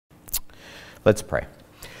Let's pray.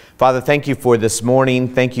 Father, thank you for this morning.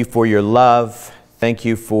 Thank you for your love. Thank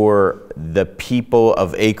you for the people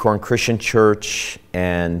of Acorn Christian Church.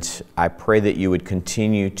 And I pray that you would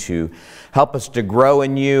continue to help us to grow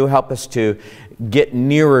in you, help us to get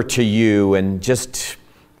nearer to you and just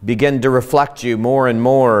begin to reflect you more and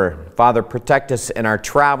more. Father, protect us in our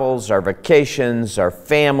travels, our vacations, our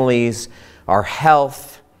families, our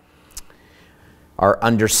health, our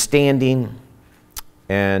understanding.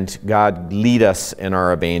 And God, lead us in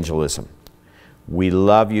our evangelism. We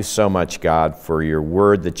love you so much, God, for your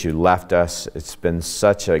word that you left us. It's been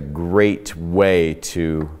such a great way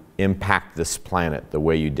to impact this planet the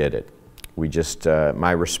way you did it. We just,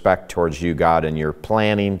 my respect towards you, God, and your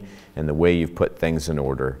planning and the way you've put things in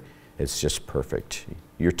order. It's just perfect.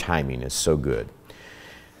 Your timing is so good.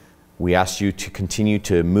 We ask you to continue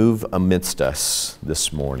to move amidst us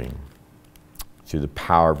this morning through the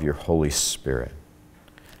power of your Holy Spirit.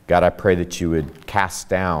 God, I pray that you would cast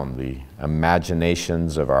down the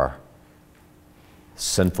imaginations of our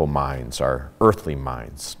sinful minds, our earthly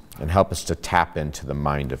minds, and help us to tap into the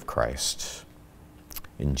mind of Christ.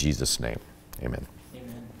 In Jesus' name, amen.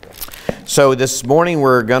 Amen. So this morning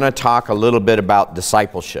we're going to talk a little bit about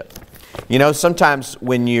discipleship. You know, sometimes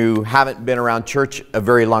when you haven't been around church a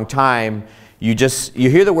very long time, you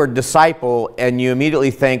hear the word disciple and you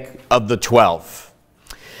immediately think of the 12.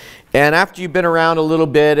 And after you've been around a little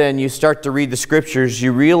bit and you start to read the scriptures,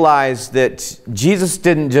 you realize that Jesus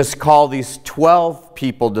didn't just call these 12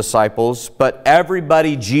 people disciples, but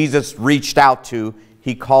everybody Jesus reached out to,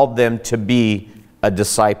 he called them to be a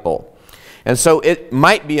disciple. And so it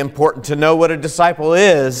might be important to know what a disciple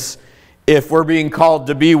is if we're being called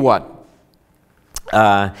to be one.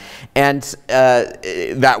 That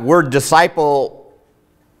word disciple,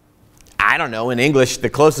 I don't know, in English, the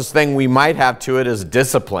closest thing we might have to it is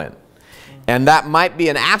discipline. And that might be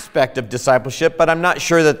an aspect of discipleship, but I'm not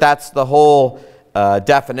sure that that's the whole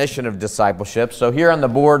definition of discipleship. So here on the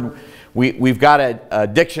board, we've got a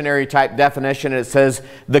dictionary type definition. And it says,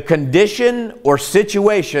 the condition or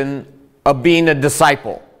situation of being a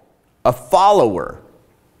disciple, a follower,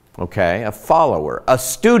 okay, a follower, a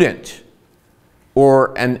student,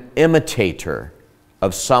 or an imitator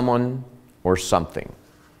of someone or something.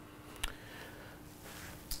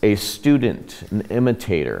 A student, an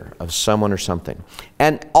imitator of someone or something.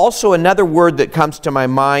 And also another word that comes to my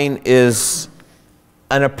mind is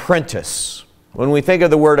an apprentice. When we think of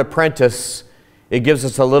the word apprentice, it gives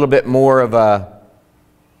us a little bit more of a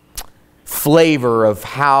flavor of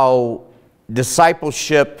how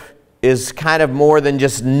discipleship is kind of more than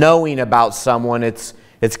just knowing about someone. It's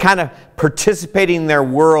kind of participating in their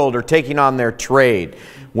world or taking on their trade.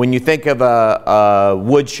 When you think of a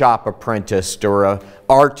woodshop apprentice or an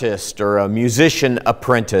artist or a musician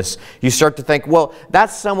apprentice, you start to think, well,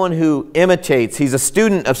 that's someone who imitates. He's a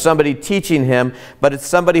student of somebody teaching him, but it's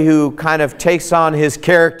somebody who kind of takes on his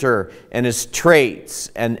character and his traits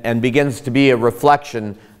and begins to be a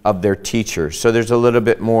reflection of their teacher. So there's a little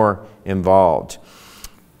bit more involved.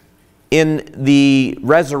 In the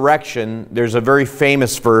resurrection, there's a very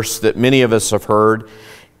famous verse that many of us have heard.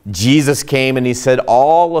 Jesus came and he said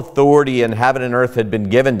all authority in heaven and earth had been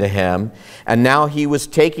given to him, and now he was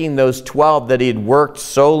taking those 12 that he had worked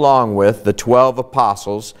so long with, the 12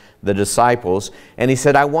 apostles, the disciples, and he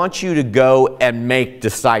said, I want you to go and make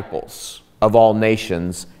disciples of all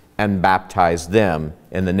nations and baptize them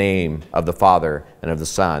in the name of the Father and of the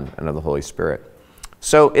Son and of the Holy Spirit.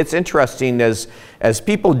 So it's interesting as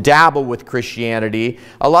people dabble with Christianity,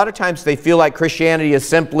 a lot of times they feel like Christianity is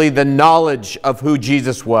simply the knowledge of who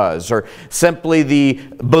Jesus was, or simply the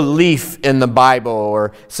belief in the Bible,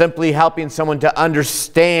 or simply helping someone to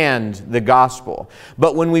understand the gospel.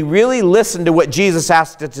 But when we really listen to what Jesus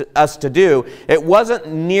asked us to do, it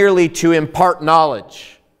wasn't nearly to impart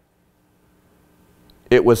knowledge.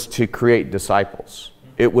 It was to create disciples.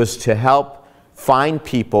 It was to help find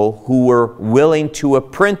people who were willing to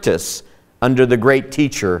apprentice under the great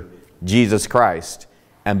teacher, Jesus Christ,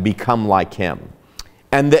 and become like him.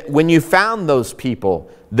 And that when you found those people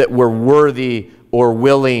that were worthy or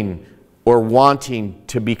willing or wanting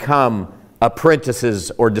to become apprentices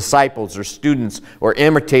or disciples or students or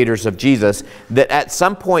imitators of Jesus, that at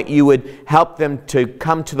some point you would help them to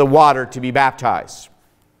come to the water to be baptized.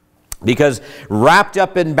 Because wrapped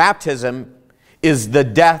up in baptism is the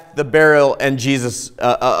death, the burial, and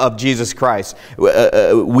of Jesus Christ.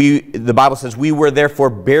 The Bible says, we were therefore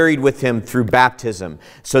buried with him through baptism,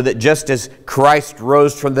 so that just as Christ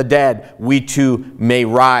rose from the dead, we too may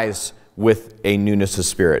rise with a newness of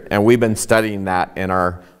spirit. And we've been studying that in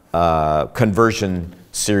our conversion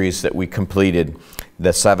series that we completed. the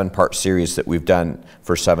 7-part series that we've done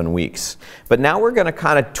for 7 weeks. But now we're going to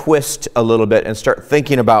kind of twist a little bit and start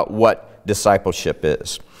thinking about what discipleship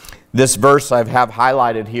is. This verse I have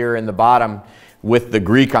highlighted here in the bottom with the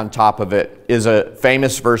Greek on top of it is a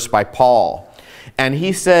famous verse by Paul. And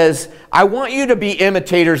he says, I want you to be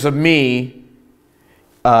imitators of me,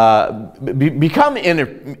 become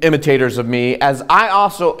imitators of me as I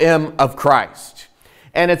also am of Christ.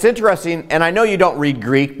 And it's interesting, and I know you don't read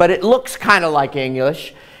Greek, but it looks kind of like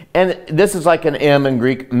English. And this is like an M in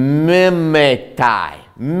Greek, mimetai,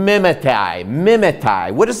 mimetai,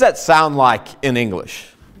 mimetai. What does that sound like in English?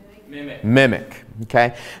 Mimic. Mimic,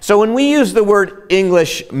 okay? So when we use the word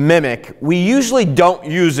English mimic, we usually don't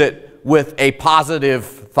use it with a positive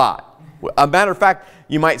thought. A matter of fact,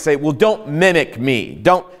 you might say, well, don't mimic me.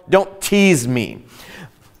 Don't tease me.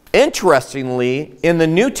 Interestingly, in the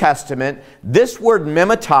New Testament, this word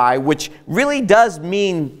mimetai, which really does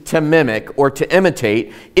mean to mimic or to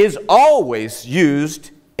imitate, is always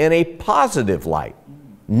used in a positive light,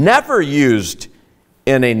 never used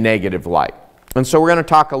in a negative light. And so we're going to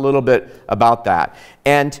talk a little bit about that.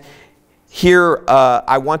 And here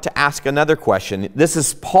I want to ask another question. This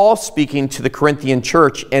is Paul speaking to the Corinthian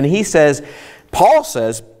church, and he says, Paul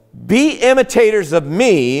says, be imitators of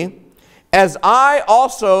me as I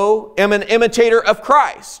also am an imitator of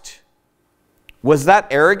Christ. Was that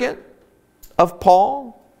arrogant of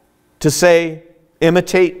Paul to say,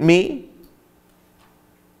 imitate me?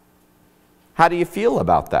 How do you feel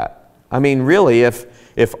about that? I mean, really,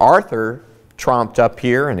 if Arthur tromped up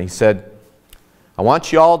here and he said, I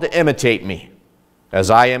want you all to imitate me as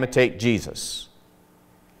I imitate Jesus,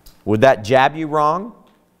 would that jab you wrong?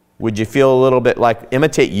 Would you feel a little bit like,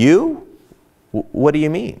 imitate you? What do you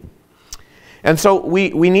mean? And so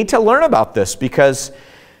we need to learn about this, because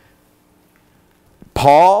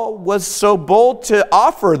Paul was so bold to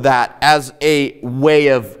offer that as a way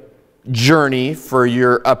of journey for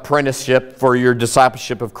your apprenticeship, for your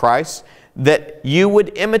discipleship of Christ, that you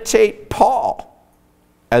would imitate Paul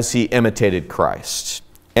as he imitated Christ.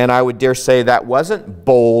 And I would dare say that wasn't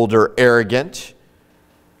bold or arrogant,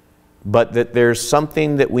 but that there's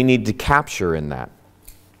something that we need to capture in that.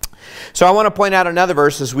 So I want to point out another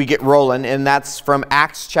verse as we get rolling, and that's from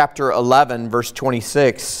Acts chapter 11, verse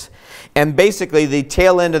 26. And basically the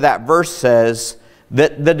tail end of that verse says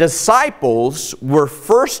that the disciples were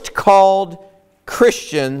first called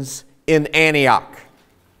Christians in Antioch.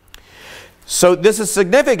 So this is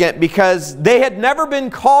significant because they had never been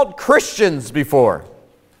called Christians before.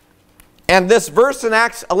 And this verse in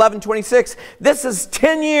Acts 11:26, this is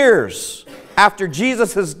 10 years after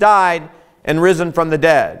Jesus has died and risen from the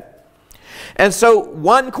dead. And so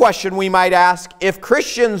one question we might ask, if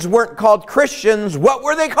Christians weren't called Christians, what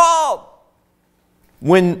were they called?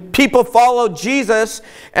 When people followed Jesus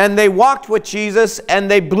and they walked with Jesus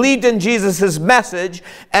and they believed in Jesus' message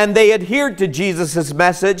and they adhered to Jesus'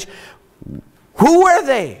 message, who were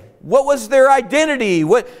they? What was their identity?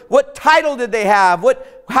 What title did they have?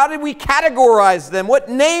 How did we categorize them? What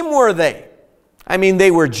name were they? I mean,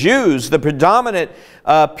 they were Jews. The predominant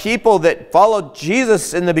people that followed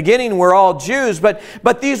Jesus in the beginning were all Jews, but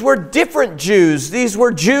these were different Jews. These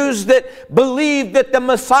were Jews that believed that the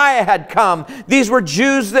Messiah had come. These were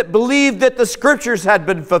Jews that believed that the Scriptures had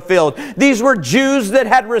been fulfilled. These were Jews that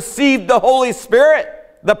had received the Holy Spirit,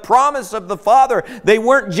 the promise of the Father. They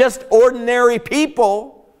weren't just ordinary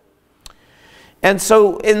people. And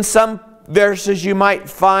so in some verses you might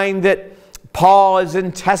find that Paul is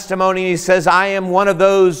in testimony. He says, I am one of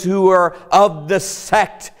those who are of the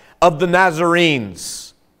sect of the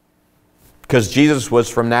Nazarenes, because Jesus was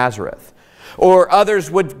from Nazareth. Or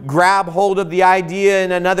others would grab hold of the idea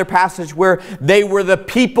in another passage where they were the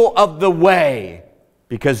people of the way,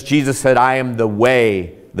 because Jesus said, I am the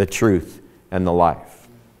way, the truth, and the life.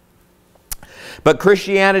 But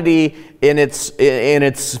Christianity in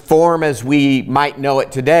its form as we might know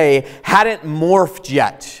it today hadn't morphed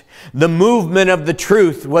yet. The movement of the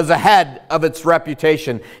truth was ahead of its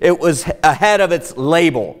reputation. It was ahead of its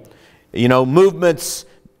label. You know, movements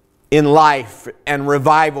in life and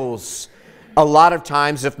revivals, a lot of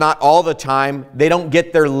times, if not all the time, they don't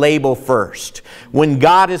get their label first. When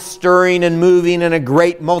God is stirring and moving and a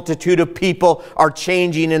great multitude of people are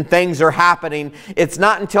changing and things are happening, it's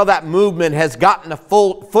not until that movement has gotten a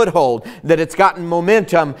full foothold, that it's gotten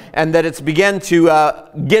momentum, and that it's begun to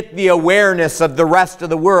get the awareness of the rest of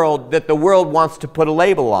the world, that the world wants to put a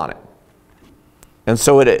label on it. And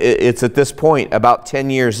so it's at this point, about 10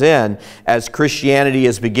 years in, as Christianity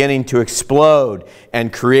is beginning to explode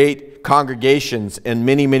and create congregations in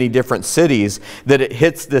many, many different cities, that it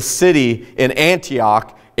hits this city in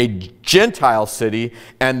Antioch, a Gentile city,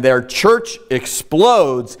 and their church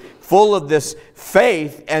explodes full of this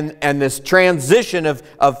faith and this transition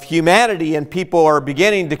of humanity, and people are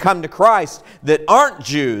beginning to come to Christ that aren't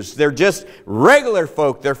Jews. They're just regular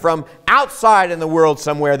folk. They're from outside in the world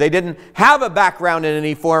somewhere. They didn't have a background in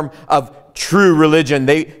any form of true religion.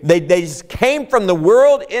 They just came from the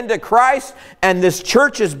world into Christ, and this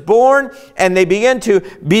church is born, and they begin to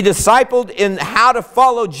be discipled in how to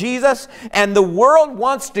follow Jesus, and the world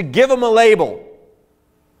wants to give them a label.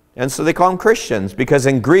 And so they call them Christians, because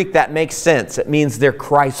in Greek that makes sense. It means they're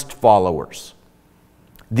Christ followers.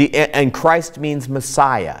 And Christ means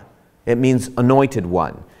Messiah. It means anointed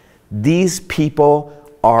one. These people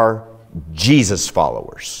are Jesus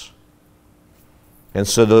followers. And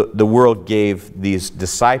so the world gave these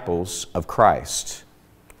disciples of Christ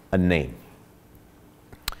a name.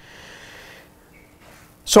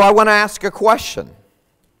 So I want to ask a question.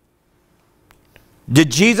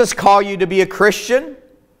 Did Jesus call you to be a Christian?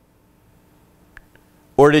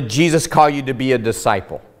 Or did Jesus call you to be a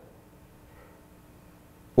disciple?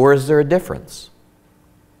 Or is there a difference?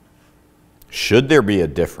 Should there be a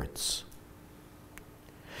difference?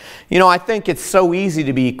 You know, I think it's so easy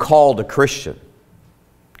to be called a Christian,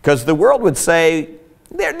 because the world would say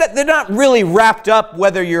they're not really wrapped up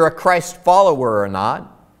whether you're a Christ follower or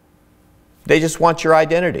not. They just want your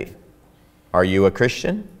identity. Are you a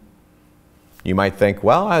Christian? You might think,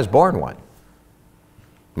 well, I was born one.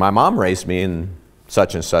 My mom raised me in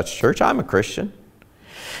such and such church. I'm a Christian.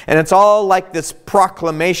 And it's all like this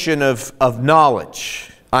proclamation of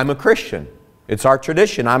knowledge. I'm a Christian. It's our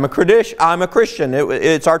tradition. I'm a Christian.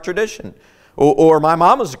 It's our tradition. Or my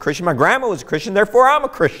mom was a Christian. My grandma was a Christian. Therefore, I'm a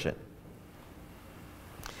Christian.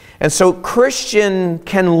 And so Christian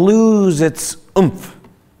can lose its oomph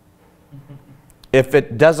if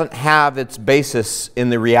it doesn't have its basis in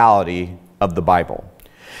the reality of the Bible.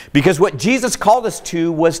 Because what Jesus called us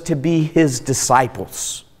to was to be His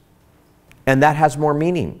disciples. And that has more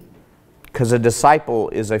meaning. Because a disciple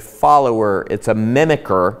is a follower, it's a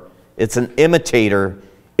mimicker, it's an imitator,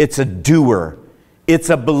 it's a doer, it's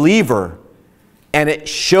a believer, and it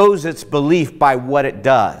shows its belief by what it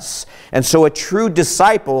does. And so a true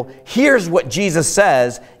disciple hears what Jesus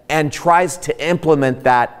says and tries to implement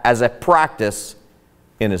that as a practice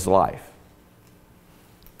in his life.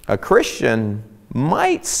 A Christian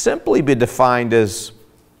might simply be defined as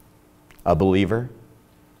a believer.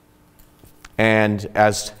 And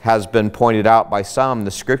as has been pointed out by some,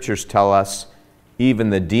 the Scriptures tell us even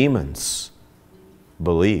the demons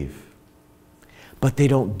believe. But they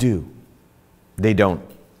don't do. They don't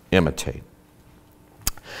imitate.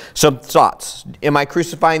 Some thoughts. Am I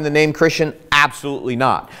crucifying the name Christian? Absolutely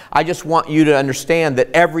not. I just want you to understand that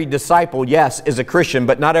every disciple, yes, is a Christian,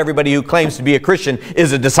 but not everybody who claims to be a Christian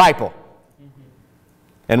is a disciple.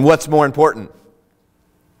 And what's more important?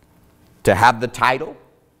 To have the title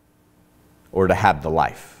or to have the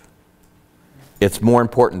life? It's more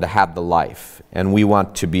important to have the life. And we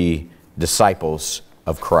want to be disciples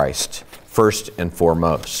of Christ first and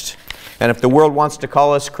foremost. And if the world wants to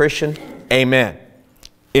call us Christian, amen.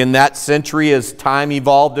 In that century, as time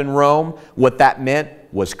evolved in Rome, what that meant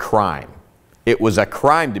was crime. It was a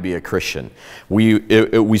crime to be a Christian.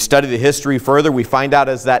 We study the history further. We find out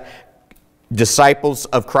as that disciples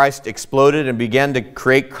of Christ exploded and began to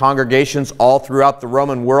create congregations all throughout the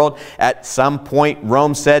Roman world. At some point,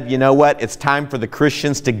 Rome said, you know what? It's time for the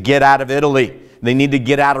Christians to get out of Italy. They need to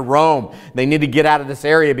get out of Rome. They need to get out of this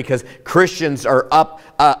area because Christians are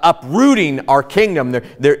uprooting our kingdom.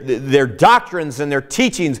 Their doctrines and their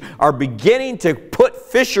teachings are beginning to put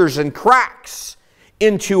fissures and cracks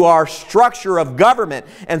into our structure of government.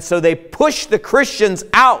 And so they push the Christians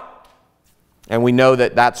out. And we know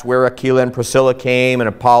that that's where Aquila and Priscilla came, and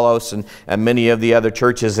Apollos and many of the other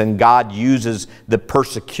churches. And God uses the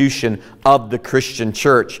persecution of the Christian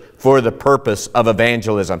church for the purpose of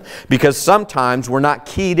evangelism. Because sometimes we're not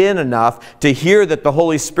keyed in enough to hear that the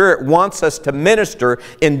Holy Spirit wants us to minister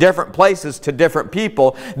in different places to different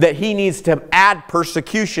people, that He needs to add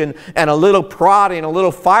persecution and a little prodding, a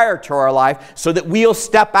little fire to our life so that we'll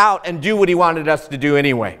step out and do what He wanted us to do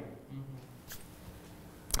anyway.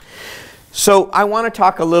 So I want to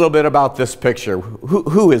talk a little bit about this picture.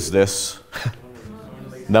 Who is this?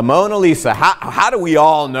 The Mona Lisa. How do we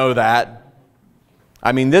all know that?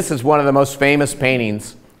 I mean, this is one of the most famous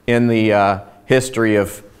paintings in the history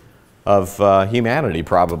of humanity,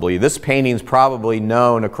 probably. This painting's probably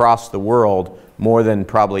known across the world more than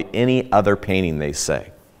probably any other painting, they say.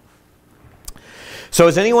 So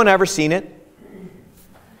has anyone ever seen it?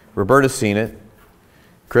 Roberta's seen it.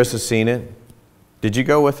 Chris has seen it. Did you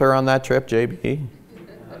go with her on that trip, JB?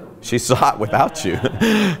 She saw it without you.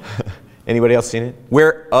 Anybody else seen it?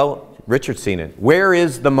 Where? Oh, Richard's seen it. Where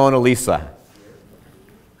is the Mona Lisa?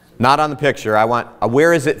 Not on the picture. I want.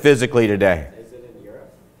 Where is it physically today? Is it in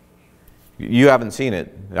Europe? You haven't seen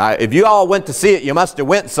it. If you all went to see it, you must have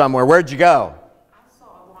went somewhere. Where'd you go? I saw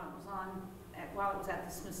it while it was at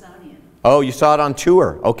the Smithsonian. Oh, you saw it on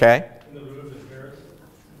tour. Okay. In the Louvre in Paris?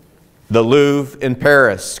 The Louvre in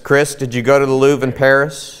Paris. Chris, did you go to the Louvre in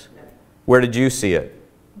Paris? No. Where did you see it?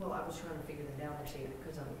 Well, I was trying to figure that out actually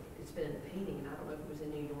because it's been in the painting and I don't know if it was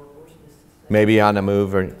in New York or Smithsonian. Maybe on the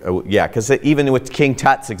move, or yeah, because even with King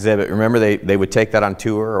Tut's exhibit, remember they would take that on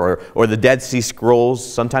tour, or the Dead Sea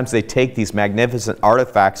Scrolls. Sometimes they take these magnificent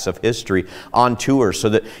artifacts of history on tour, so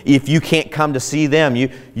that if you can't come to see them,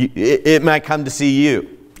 it might come to see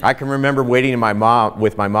you. I can remember waiting with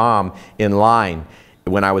my mom in line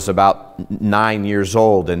when I was about 9 years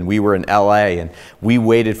old, and we were in LA, and we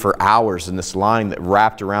waited for hours in this line that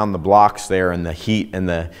wrapped around the blocks there in the heat in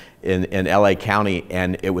LA County,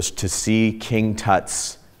 and it was to see King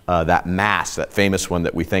Tut's, that mask, that famous one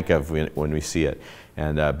that we think of when we see it.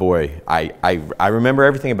 And boy, I remember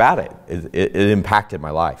everything about it. It impacted my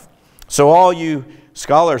life. So all you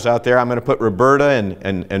scholars out there, I'm going to put Roberta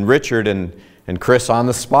and Richard and Chris on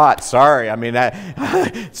the spot. Sorry, I mean,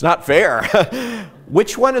 it's not fair.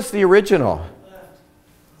 Which one is the original? Left.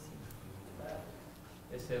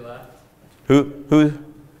 They say left. Who?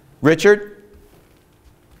 Richard?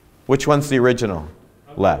 Which one's the original?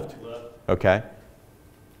 Left. Okay.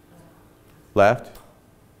 Left?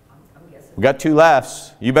 We got two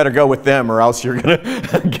lefts. You better go with them or else you're going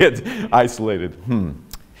to get isolated.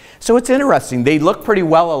 So it's interesting. They look pretty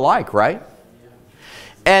well alike, right?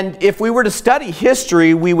 And if we were to study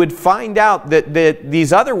history, we would find out that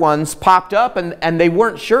these other ones popped up and they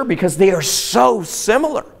weren't sure because they are so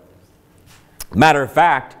similar. Matter of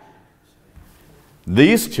fact,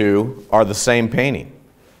 these two are the same painting.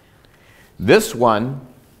 This one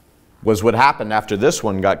was what happened after this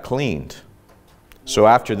one got cleaned. So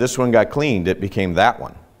after this one got cleaned, it became that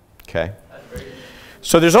one. Okay?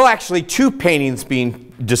 So there's actually two paintings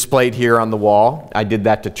being displayed here on the wall. I did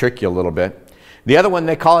that to trick you a little bit. The other one,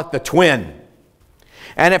 they call it the twin.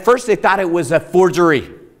 And at first they thought it was a forgery.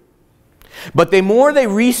 But the more they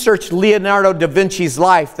researched Leonardo da Vinci's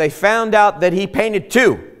life, they found out that he painted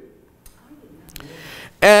two.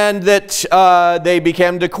 And that they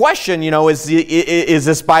began to question, you know, is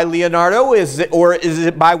this by Leonardo, or is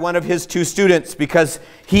it by one of his two students? Because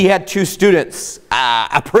he had two students,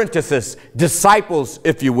 apprentices, disciples,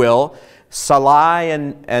 if you will, Salai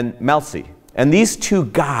and Melzi. And these two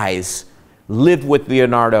guys lived with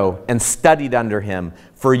Leonardo and studied under him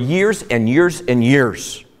for years and years and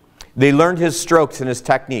years. They learned his strokes and his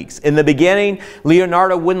techniques. In the beginning,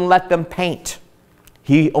 Leonardo wouldn't let them paint.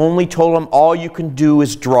 He only told them, all you can do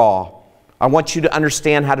is draw. I want you to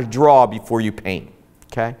understand how to draw before you paint.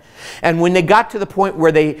 Okay? And when they got to the point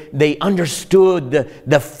where they understood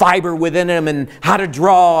the fiber within them and how to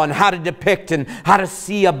draw and how to depict and how to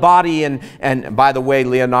see a body, and by the way,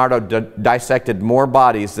 Leonardo dissected more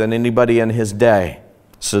bodies than anybody in his day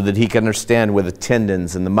so that he could understand where the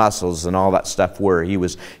tendons and the muscles and all that stuff were. He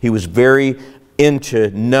was very into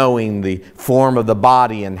knowing the form of the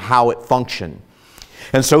body and how it functioned.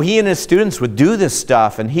 And so he and his students would do this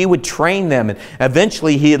stuff, and he would train them, and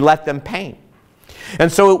eventually he'd let them paint.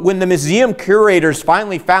 And so when the museum curators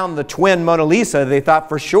finally found the twin Mona Lisa, they thought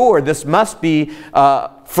for sure this must be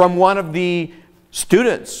from one of the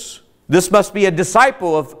students. This must be a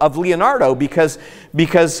disciple of Leonardo because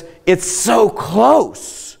it's so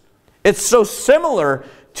close. It's so similar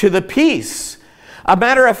to the piece. A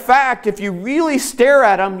matter of fact, if you really stare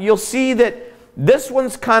at them, you'll see that this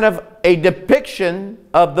one's kind of a depiction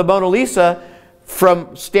of the Mona Lisa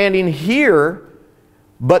from standing here,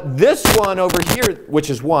 but this one over here, which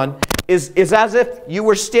is one, is as if you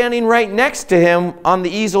were standing right next to him on the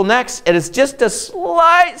easel next, and it's just a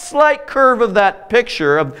slight curve of that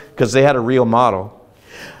picture, because they had a real model,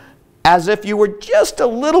 as if you were just a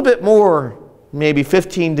little bit more, maybe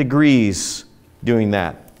 15 degrees doing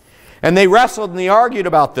that. And they wrestled and they argued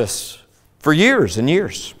about this for years and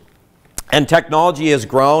years. And technology has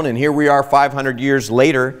grown, and here we are 500 years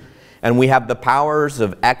later, and we have the powers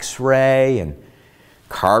of X-ray and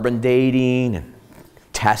carbon dating and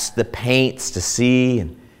test the paints to see.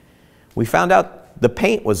 And we found out the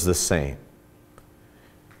paint was the same.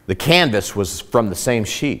 The canvas was from the same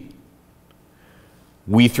sheet.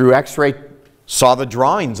 We, through X-ray, saw the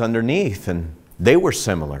drawings underneath, and they were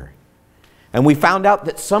similar. And we found out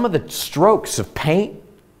that some of the strokes of paint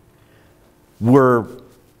were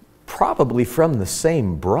probably from the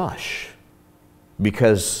same brush,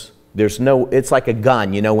 because it's like a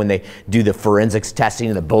gun, you know, when they do the forensics testing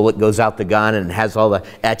and the bullet goes out the gun and it has all the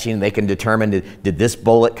etching, they can determine, did this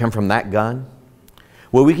bullet come from that gun?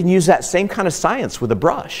 Well, we can use that same kind of science with a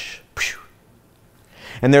brush.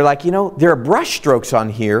 And they're like, you know, there are brush strokes on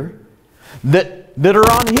here that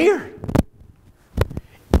are on here.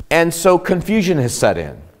 And so confusion has set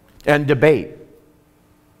in and debate.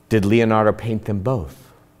 Did Leonardo paint them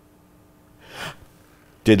both?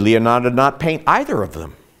 Did Leonardo not paint either of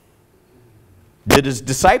them? Did his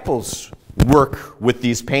disciples work with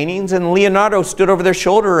these paintings? And Leonardo stood over their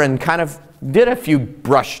shoulder and kind of did a few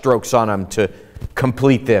brush strokes on them to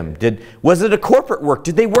complete them. Was it a corporate work?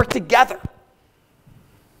 Did they work together?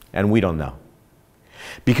 And we don't know.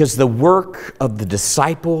 Because the work of the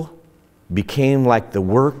disciple became like the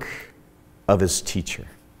work of his teacher.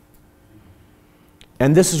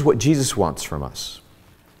 And this is what Jesus wants from us.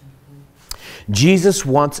 Jesus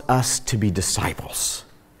wants us to be disciples.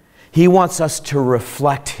 He wants us to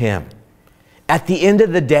reflect him. At the end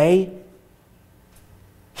of the day,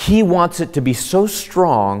 he wants it to be so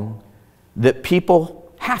strong that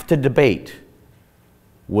people have to debate.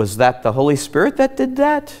 Was that the Holy Spirit that did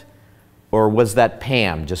that? Or was that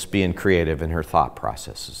Pam just being creative in her thought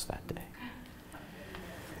processes that day?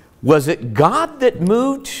 Was it God that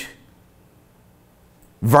moved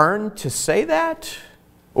Vern to say that?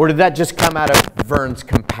 Or did that just come out of Vern's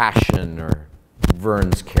compassion or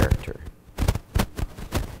Vern's character?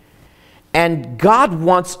 And God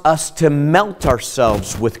wants us to melt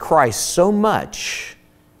ourselves with Christ so much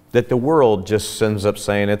that the world just ends up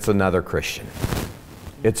saying it's another Christian.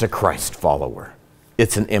 It's a Christ follower.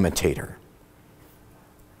 It's an imitator.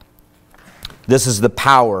 This is the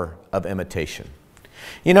power of imitation.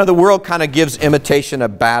 You know, the world kind of gives imitation a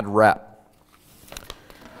bad rep.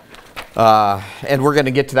 And we're going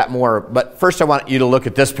to get to that more. But first I want you to look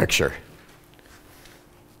at this picture.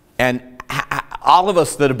 And all of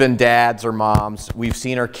us that have been dads or moms, we've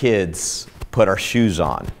seen our kids put our shoes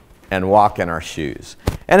on and walk in our shoes.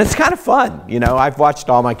 And it's kind of fun. You know, I've watched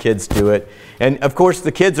all my kids do it. And of course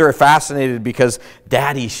the kids are fascinated because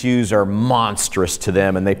daddy's shoes are monstrous to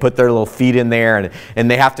them. And they put their little feet in there and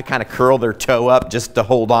they have to kind of curl their toe up just to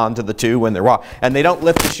hold on to the two when they're walking. And they don't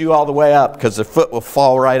lift the shoe all the way up because their foot will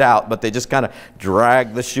fall right out. But they just kind of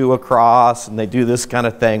drag the shoe across and they do this kind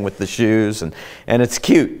of thing with the shoes. And it's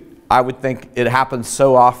cute. I would think it happens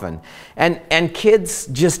so often. And kids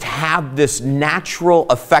just have this natural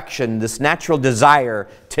affection, this natural desire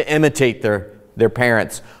to imitate their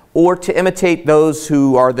parents or to imitate those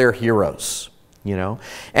who are their heroes, you know.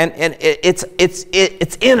 And it's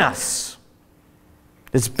in us.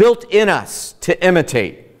 It's built in us to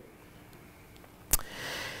imitate.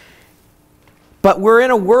 But we're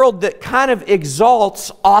in a world that kind of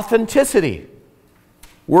exalts authenticity.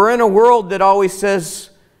 We're in a world that always says,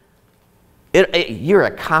 you're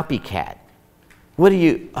a copycat. What do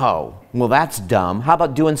you, oh, well that's dumb. How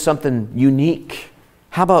about doing something unique?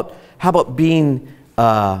 How about being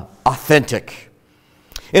authentic?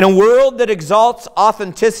 In a world that exalts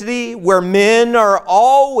authenticity, where men are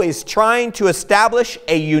always trying to establish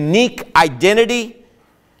a unique identity,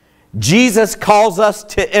 Jesus calls us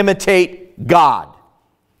to imitate God.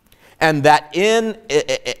 And that in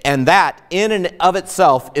and of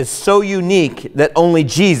itself is so unique that only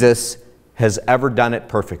Jesus has ever done it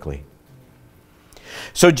perfectly.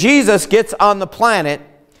 So Jesus gets on the planet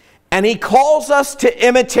and he calls us to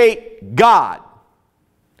imitate God.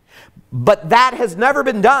 But that has never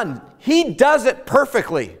been done. He does it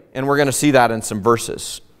perfectly. And we're going to see that in some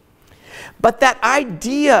verses. But that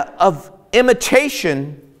idea of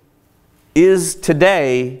imitation is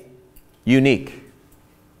today unique.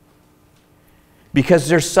 Because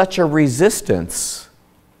there's such a resistance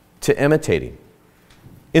to imitating.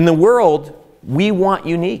 In the world, we want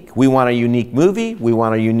unique. We want a unique movie. We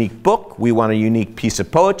want a unique book. We want a unique piece of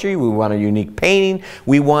poetry. We want a unique painting.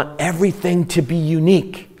 We want everything to be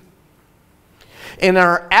unique. In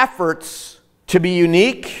our efforts to be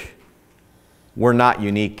unique, we're not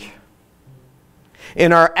unique.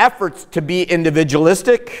 In our efforts to be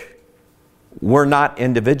individualistic, we're not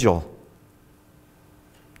individual.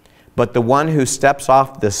 But the one who steps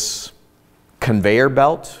off this conveyor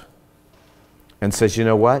belt and says, you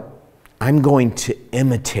know what? I'm going to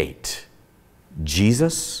imitate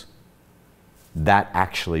Jesus. That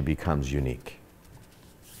actually becomes unique.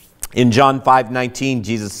 In John 5:19,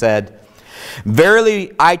 Jesus said,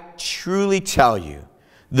 verily, I truly tell you,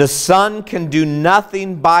 the Son can do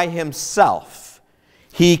nothing by himself.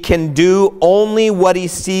 He can do only what he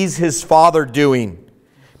sees his Father doing.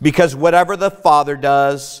 Because whatever the Father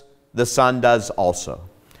does, the Son does also.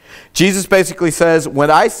 Jesus basically says, what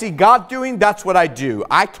I see God doing, that's what I do.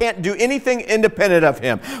 I can't do anything independent of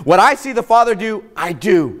Him. What I see the Father do, I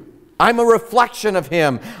do. I'm a reflection of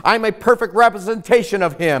Him. I'm a perfect representation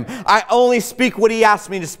of Him. I only speak what He asked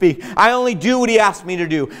me to speak. I only do what He asked me to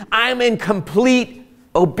do. I'm in complete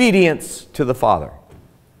obedience to the Father.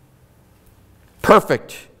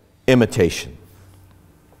 Perfect imitation.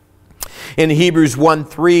 In Hebrews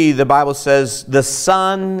 1:3, the Bible says, the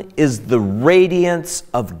Son is the radiance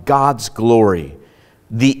of God's glory,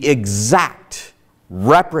 the exact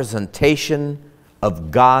representation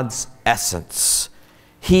of God's essence.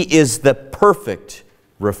 He is the perfect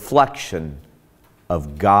reflection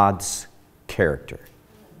of God's character.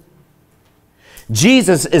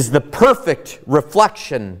 Jesus is the perfect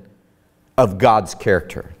reflection of God's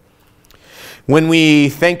character. When we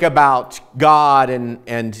think about God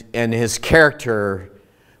and His character,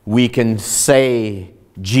 we can say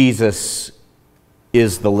Jesus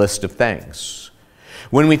is the list of things.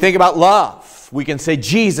 When we think about love, we can say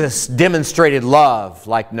Jesus demonstrated love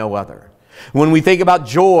like no other. When we think about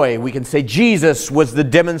joy, we can say Jesus was the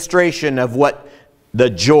demonstration of what the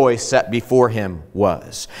joy set before Him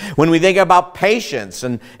was. When we think about patience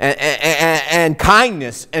and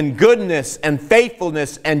kindness and goodness and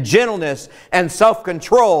faithfulness and gentleness and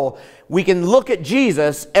self-control, we can look at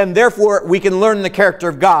Jesus, and therefore we can learn the character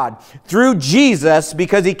of God through Jesus,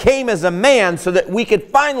 because He came as a man so that we could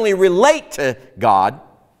finally relate to God.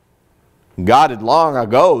 God had long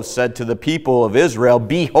ago said to the people of Israel,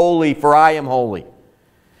 "Be holy, for I am holy."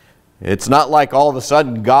 It's not like all of a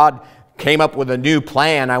sudden God came up with a new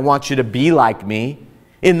plan. I want you to be like me.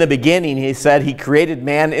 In the beginning, He said He created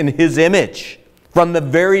man in His image. From the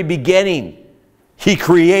very beginning, He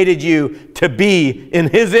created you to be in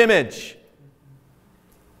His image.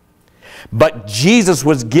 But Jesus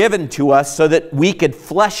was given to us so that we could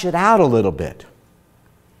flesh it out a little bit.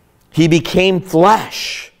 He became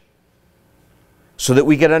flesh so that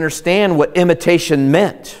we could understand what imitation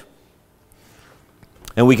meant.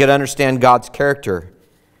 And we could understand God's character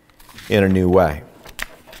in a new way.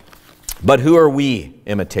 But who are we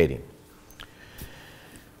imitating?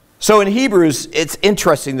 So in Hebrews, it's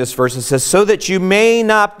interesting, this verse. It says, so that you may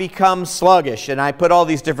not become sluggish. And I put all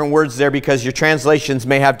these different words there because your translations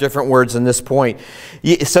may have different words in this point.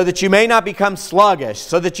 So that you may not become sluggish,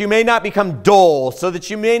 so that you may not become dull, so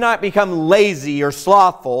that you may not become lazy or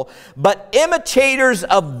slothful, but imitators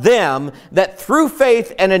of them that through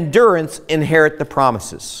faith and endurance inherit the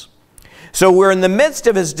promises. So we're in the midst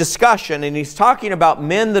of his discussion, and he's talking about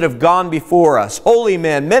men that have gone before us, holy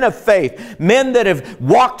men, men of faith, men that have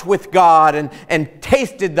walked with God and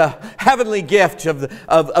tasted the heavenly gift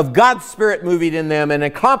of God's Spirit moving in them and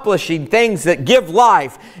accomplishing things that give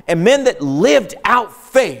life, and men that lived out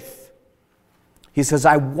faith. He says,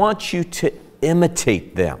 I want you to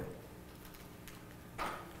imitate them.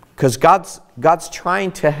 Because God's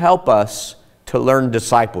trying to help us to learn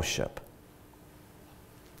discipleship.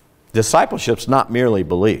 Discipleship's not merely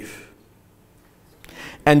belief.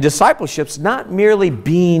 And discipleship's not merely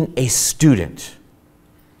being a student.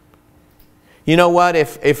 You know what?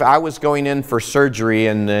 If I was going in for surgery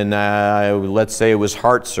and then let's say it was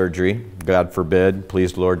heart surgery, God forbid,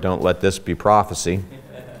 please Lord, don't let this be prophecy.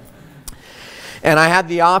 And I had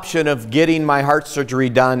the option of getting my heart surgery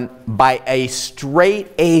done by a straight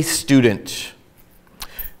A student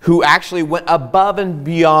who actually went above and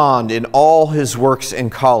beyond in all his works in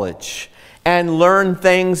college and learned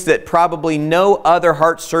things that probably no other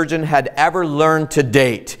heart surgeon had ever learned to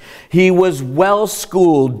date. He was well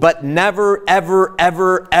schooled, but never, ever,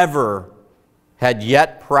 ever, ever had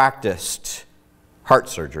yet practiced heart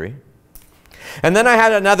surgery. And then I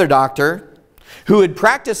had another doctor who had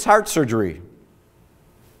practiced heart surgery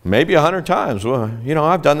maybe 100 times. Well, you know,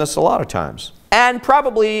 I've done this a lot of times. And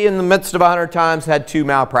probably in the midst of 100 times had 2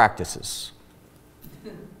 malpractices.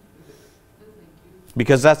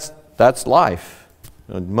 Because that's life.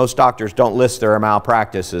 Most doctors don't list their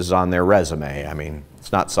malpractices on their resume. I mean,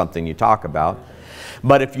 it's not something you talk about.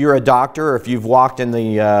 But if you're a doctor, or if you've walked in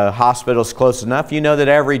the hospitals close enough, you know that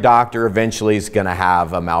every doctor eventually is going to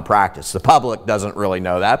have a malpractice. The public doesn't really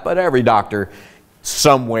know that, but every doctor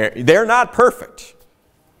somewhere, they're not perfect.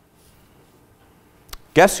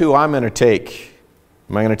 Guess who I'm going to take?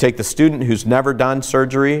 Am I going to take the student who's never done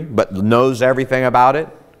surgery but knows everything about it?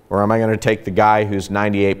 Or am I going to take the guy who's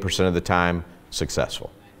 98% of the time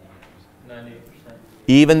successful? 98%.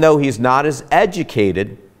 Even though he's not as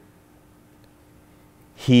educated,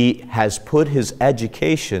 he has put his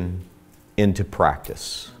education into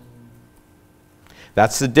practice.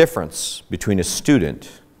 That's the difference between a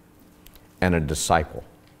student and a disciple.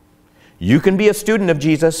 You can be a student of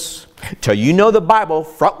Jesus till you know the Bible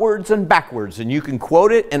frontwards and backwards, and you can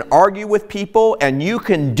quote it and argue with people, and you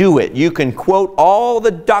can do it. You can quote all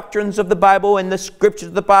the doctrines of the Bible and the scriptures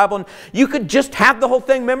of the Bible, and you could just have the whole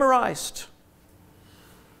thing memorized.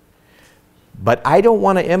 But I don't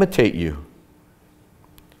want to imitate you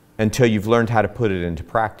until you've learned how to put it into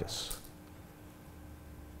practice.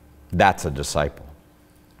 That's a disciple.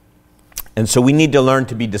 And so we need to learn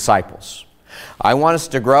to be disciples. I want us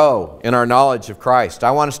to grow in our knowledge of Christ.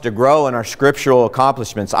 I want us to grow in our scriptural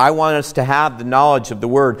accomplishments. I want us to have the knowledge of the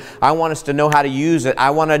Word. I want us to know how to use it. I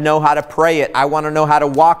want to know how to pray it. I want to know how to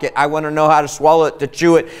walk it. I want to know how to swallow it, to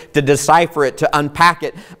chew it, to decipher it, to unpack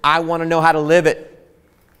it. I want to know how to live it.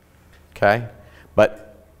 Okay?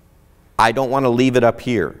 But I don't want to leave it up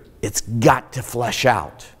here. It's got to flesh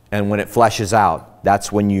out. And when it fleshes out,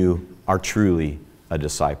 that's when you are truly a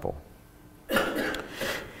disciple.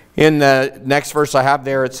 In the next verse I have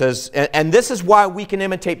there, it says, and this is why we can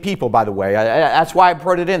imitate people, by the way. That's why I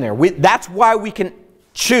put it in there. That's why we can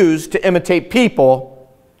choose to imitate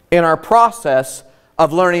people in our process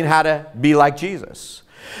of learning how to be like Jesus.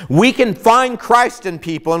 We can find Christ in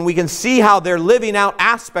people, and we can see how they're living out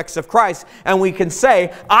aspects of Christ, and we can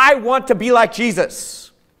say, I want to be like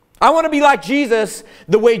Jesus. I want to be like Jesus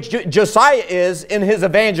the way Josiah is in his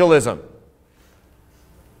evangelism.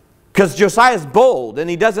 Because Josiah is bold, and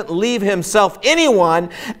he doesn't leave himself anyone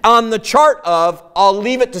on the chart of, I'll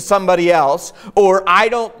leave it to somebody else, or I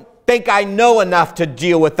don't think I know enough to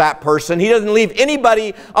deal with that person. He doesn't leave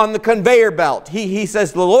anybody on the conveyor belt. He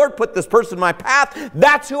says, the Lord put this person in my path.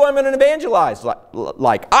 That's who I'm going to evangelize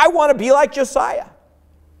like. I want to be like Josiah.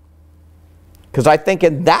 Because I think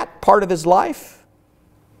in that part of his life,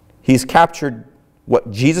 he's captured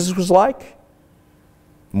what Jesus was like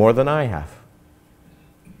more than I have.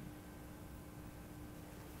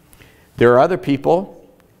 There are other people,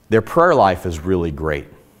 their prayer life is really great.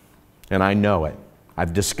 And I know it.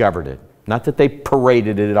 I've discovered it. Not that they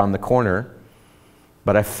paraded it on the corner,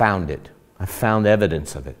 but I found it. I found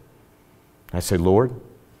evidence of it. I say, Lord,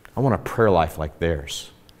 I want a prayer life like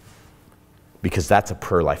theirs. Because that's a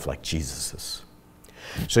prayer life like Jesus's.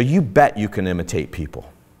 So you bet you can imitate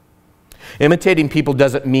people. Imitating people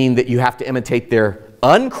doesn't mean that you have to imitate their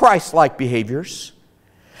un-Christ-like behaviors.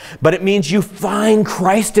 But it means you find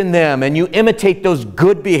Christ in them and you imitate those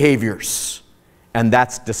good behaviors. And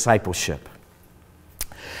that's discipleship.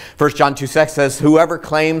 1 John 2:6 says, whoever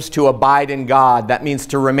claims to abide in God, that means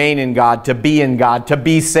to remain in God, to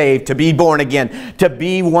be saved, to be born again, to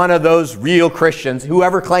be one of those real Christians,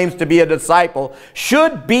 whoever claims to be a disciple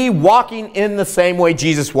should be walking in the same way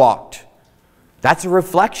Jesus walked. That's a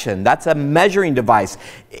reflection. That's a measuring device.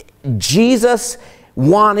 Jesus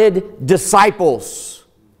wanted disciples.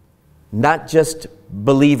 Not just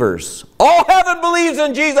believers. All heaven believes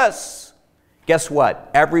in Jesus. Guess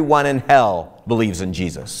what? Everyone in hell believes in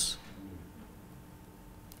Jesus.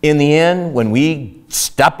 In the end, when we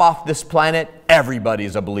step off this planet,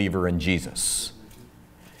 everybody's a believer in Jesus.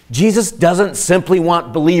 Jesus doesn't simply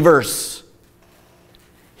want believers.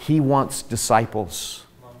 He wants disciples.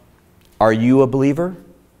 Are you a believer?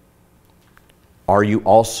 Are you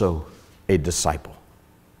also a disciple?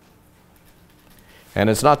 And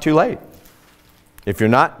it's not too late. If you're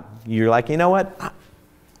not, you're like, you know what?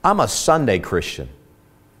 I'm a Sunday Christian.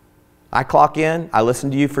 I clock in, I listen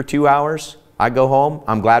to you for 2 hours, I go home,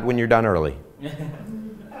 I'm glad when you're done early.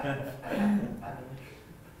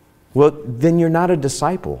 Well, then you're not a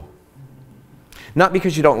disciple. Not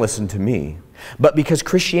because you don't listen to me, but because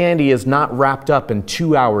Christianity is not wrapped up in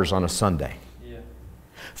 2 hours on a Sunday. Yeah.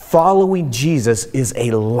 Following Jesus is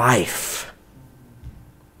a life.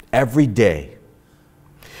 Every day.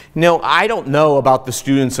 No, I don't know about the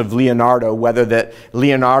students of Leonardo, whether that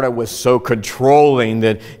Leonardo was so controlling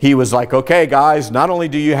that he was like, okay guys, not only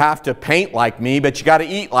do you have to paint like me, but you got to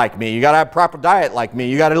eat like me. You got to have a proper diet like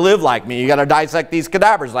me. You got to live like me. You got to dissect these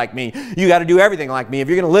cadavers like me. You got to do everything like me. If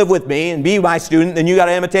you're going to live with me and be my student, then you got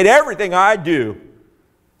to imitate everything I do.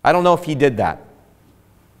 I don't know if he did that.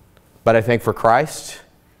 But I think for Christ,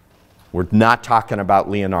 we're not talking about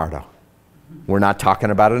Leonardo. We're not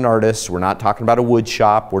talking about an artist. We're not talking about a wood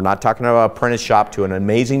shop. We're not talking about an apprentice shop to an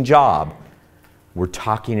amazing job. We're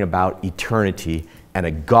talking about eternity and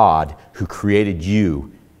a God who created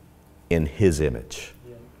you in His image.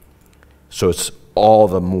 So it's all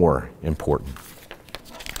the more important.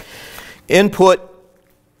 Input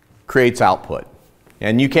creates output.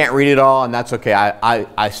 And you can't read it all, and that's okay.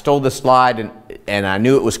 I stole the slide, and I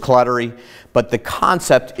knew it was cluttery. But the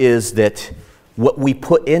concept is that what we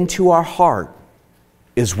put into our heart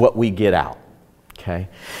is what we get out. Okay?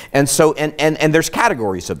 And so, and there's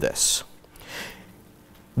categories of this.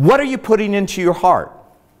 What are you putting into your heart?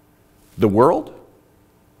 The world?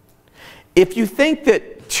 If you think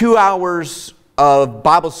that 2 hours of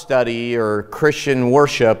Bible study or Christian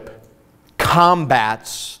worship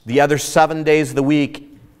combats the other 7 days of the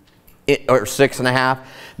week, or 6.5,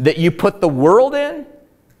 that you put the world in,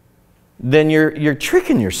 then you're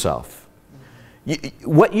tricking yourself.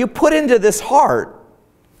 What you put into this heart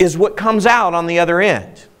is what comes out on the other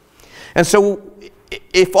end. And so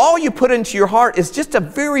if all you put into your heart is just a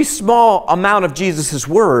very small amount of Jesus'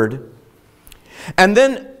 Word, and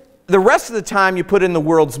then the rest of the time you put in the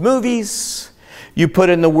world's movies, you put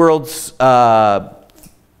in the world's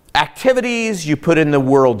activities, you put in the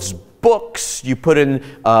world's books, you put in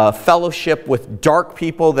fellowship with dark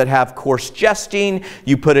people that have coarse jesting,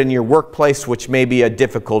 you put in your workplace, which may be a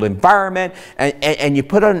difficult environment, and you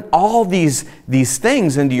put on all these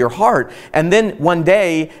things into your heart. And then one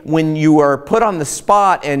day when you are put on the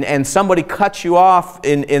spot and somebody cuts you off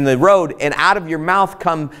in the road and out of your mouth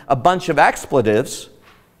come a bunch of expletives,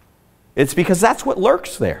 it's because that's what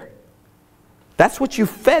lurks there. That's what you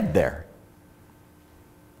fed there.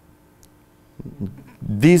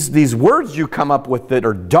 These words you come up with that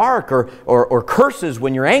are dark or curses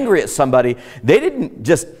when you're angry at somebody, they didn't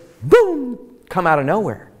just, boom, come out of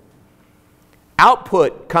nowhere.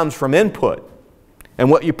 Output comes from input.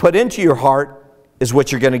 And what you put into your heart is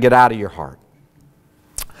what you're going to get out of your heart.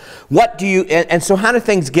 What do you, and so how do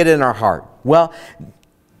things get in our heart? Well,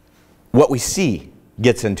 what we see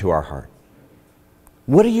gets into our heart.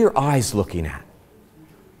 What are your eyes looking at?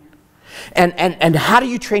 And how do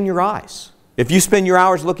you train your eyes? If you spend your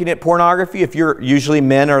hours looking at pornography, if you're usually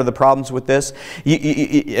men are the problems with this,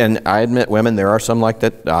 and I admit women, there are some like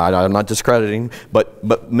that, I'm not discrediting,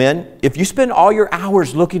 but men, if you spend all your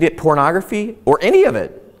hours looking at pornography, or any of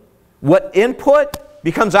it, what input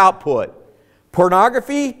becomes output.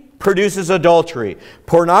 Pornography produces adultery.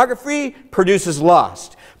 Pornography produces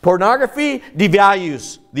lust. Pornography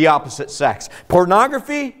devalues the opposite sex.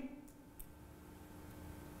 Pornography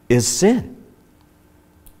is sin.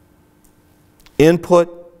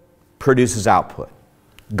 Input produces output.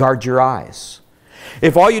 Guard your eyes.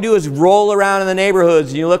 If all you do is roll around in the neighborhoods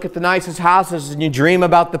and you look at the nicest houses and you dream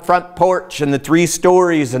about the front porch and the 3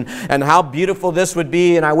 stories and how beautiful this would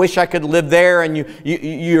be and I wish I could live there, and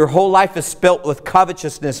your whole life is spilt with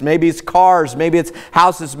covetousness. Maybe it's cars, maybe it's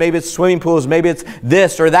houses, maybe it's swimming pools, maybe it's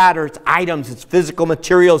this or that, or it's items, it's physical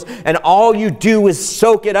materials, and all you do is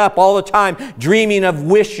soak it up all the time, dreaming of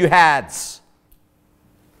wish you hads.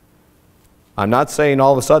 I'm not saying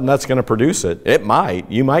all of a sudden that's going to produce it. It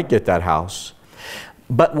might. You might get that house.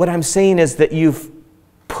 But what I'm saying is that you've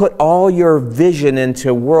put all your vision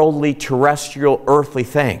into worldly, terrestrial, earthly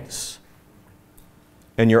things.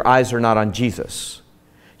 And your eyes are not on Jesus.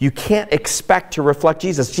 You can't expect to reflect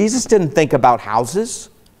Jesus. Jesus didn't think about houses.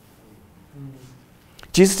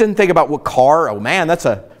 Jesus didn't think about what car. Oh man, that's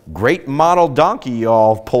a great model donkey you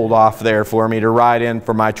all pulled off there for me to ride in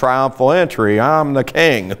for my triumphal entry. I'm the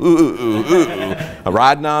king. I'm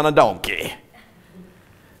riding on a donkey.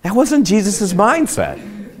 That wasn't Jesus' mindset.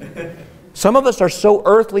 Some of us are so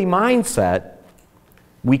earthly mindset,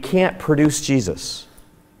 we can't produce Jesus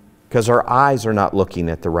because our eyes are not looking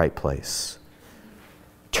at the right place.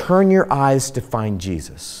 Turn your eyes to find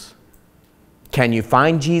Jesus. Can you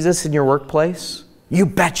find Jesus in your workplace? You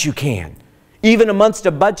bet you can. Even amongst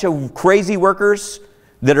a bunch of crazy workers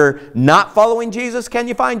that are not following Jesus, can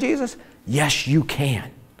you find Jesus? Yes, you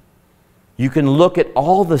can. You can look at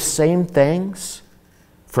all the same things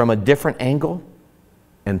from a different angle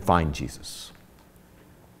and find Jesus.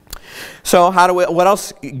 So what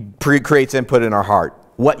else creates input in our heart?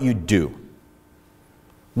 What you do.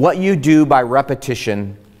 What you do by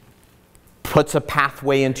repetition puts a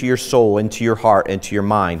pathway into your soul, into your heart, into your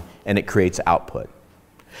mind, and it creates output.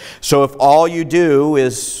 So if all you do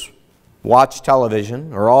is watch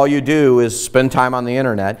television, or all you do is spend time on the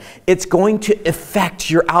internet, it's going to affect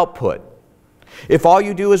your output. If all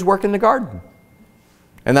you do is work in the garden,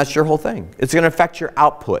 and that's your whole thing, it's going to affect your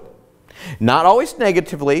output. Not always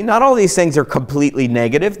negatively. Not all these things are completely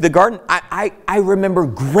negative. The garden, I remember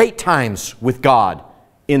great times with God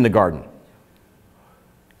in the garden.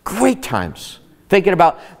 Great times. Thinking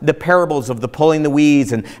about the parables of the pulling the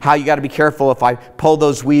weeds and how you got to be careful. If I pull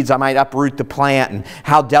those weeds, I might uproot the plant, and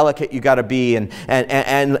how delicate you got to be, and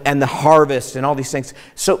the harvest and all these things.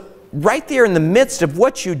 So right there in the midst of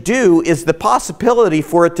what you do is the possibility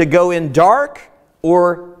for it to go in dark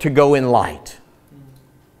or to go in light.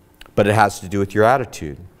 But it has to do with your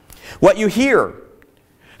attitude. What you hear.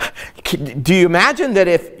 Do you imagine that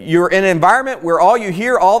if you're in an environment where all you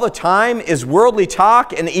hear all the time is worldly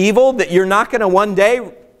talk and evil, that you're not going to one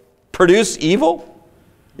day produce evil?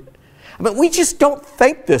 But we just don't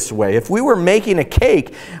think this way. If we were making a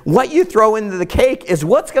cake, what you throw into the cake is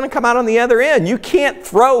what's going to come out on the other end. You can't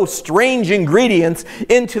throw strange ingredients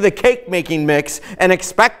into the cake making mix and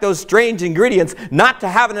expect those strange ingredients not to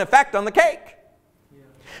have an effect on the cake.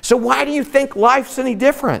 So why do you think life's any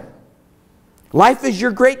different? Life is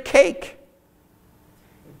your great cake.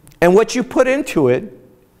 And what you put into it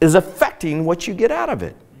is affecting what you get out of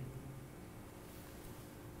it.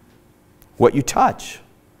 What you touch.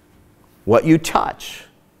 What you touch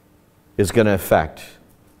is going to affect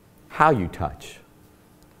how you touch.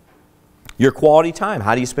 Your quality time.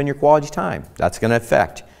 How do you spend your quality time? That's going to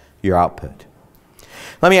affect your output.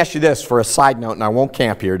 Let me ask you this for a side note, and I won't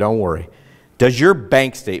camp here, don't worry. Does your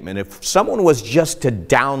bank statement, if someone was just to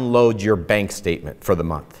download your bank statement for the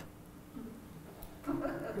month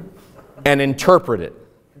and interpret it,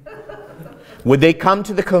 would they come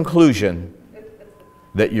to the conclusion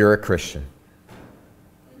that you're a Christian?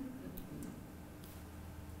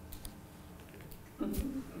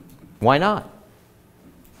 Why not?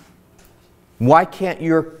 Why can't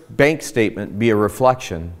your bank statement be a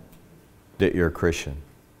reflection that you're a Christian?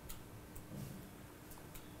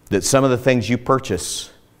 That some of the things you purchase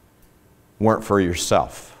weren't for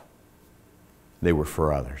yourself. They were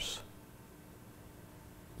for others.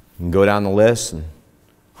 You can go down the list and,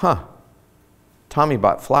 Tommy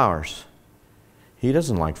bought flowers. He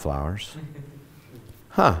doesn't like flowers.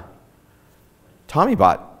 Tommy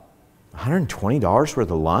bought $120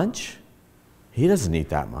 worth of lunch? He doesn't eat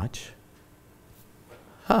that much.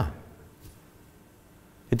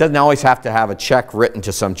 It doesn't always have to have a check written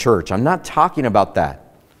to some church. I'm not talking about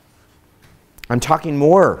that. I'm talking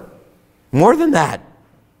more than that.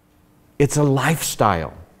 It's a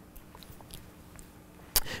lifestyle.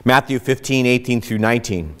 Matthew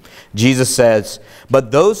 15:18-19. Jesus says,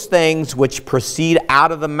 "But those things which proceed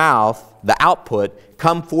out of the mouth, the output,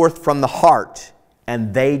 come forth from the heart,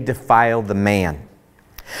 and they defile the man.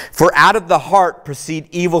 For out of the heart proceed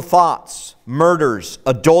evil thoughts, murders,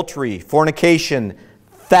 adultery, fornication,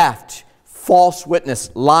 theft, false witness,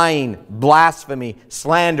 lying, blasphemy,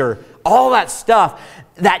 slander." All that stuff,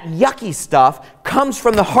 that yucky stuff, comes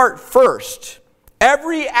from the heart first.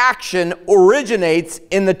 Every action originates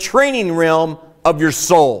in the training realm of your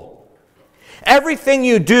soul. Everything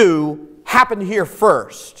you do happened here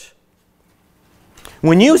first.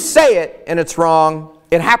 When you say it and it's wrong,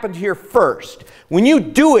 it happened here first. When you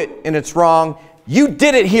do it and it's wrong, you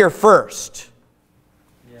did it here first.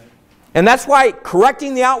 Yeah. And that's why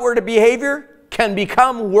correcting the outward behavior can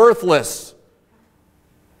become worthless.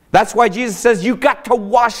 That's why Jesus says you got to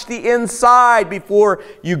wash the inside before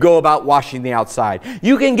you go about washing the outside.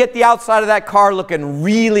 You can get the outside of that car looking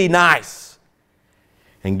really nice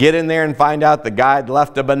and get in there and find out the guy had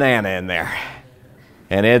left a banana in there.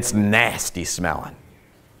 And it's nasty smelling.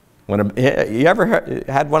 You ever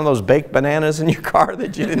had one of those baked bananas in your car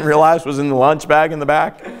that you didn't realize was in the lunch bag in the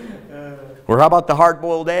back? Or how about the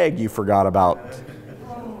hard-boiled egg you forgot about?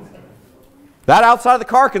 That outside of the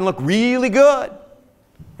car can look really good.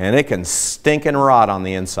 And it can stink and rot on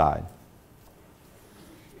the inside.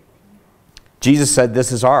 Jesus said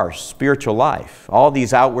this is our spiritual life. All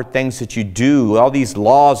these outward things that you do, all these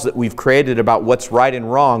laws that we've created about what's right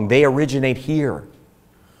and wrong, they originate here.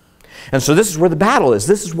 And so this is where the battle is.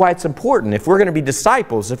 This is why it's important. If we're going to be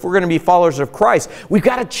disciples, if we're going to be followers of Christ, we've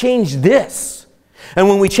got to change this. And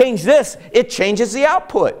when we change this, it changes the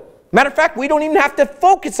output. Matter of fact, we don't even have to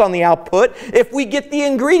focus on the output if we get the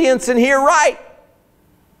ingredients in here right.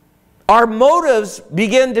 Our motives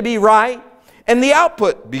begin to be right, and the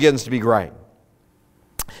output begins to be right.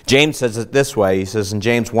 James says it this way. He says in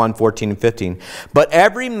James 1:14-15, "But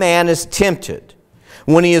every man is tempted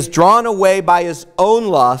when he is drawn away by his own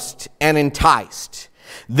lust and enticed.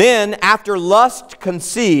 Then, after lust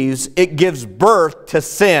conceives, it gives birth to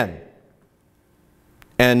sin.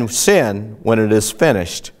 And sin, when it is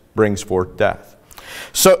finished, brings forth death."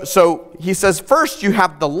 So he says, first you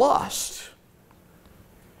have the lust.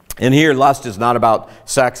 And here, lust is not about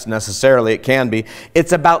sex necessarily. It can be.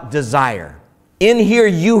 It's about desire. In here,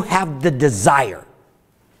 you have the desire.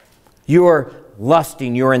 You're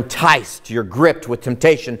lusting, you're enticed, you're gripped with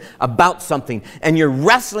temptation about something, and you're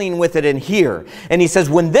wrestling with it in here. And he says,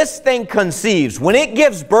 when this thing conceives, when it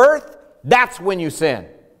gives birth, that's when you sin.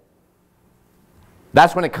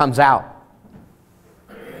 That's when it comes out.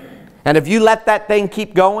 And if you let that thing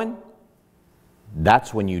keep going,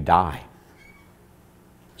 that's when you die.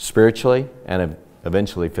 Spiritually and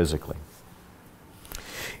eventually physically.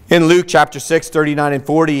 In Luke chapter 6, 39 and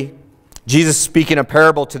 40, Jesus speaking a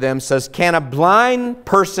parable to them says, "Can a blind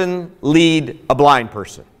person lead a blind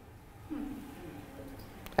person?"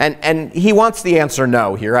 And he wants the answer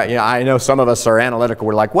no here. I know some of us are analytical.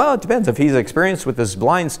 We're like, well, it depends if he's experienced with this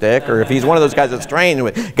blind stick or if he's one of those guys that's trained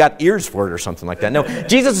and got ears for it or something like that. No,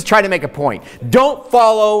 Jesus is trying to make a point. Don't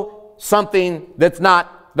follow something that's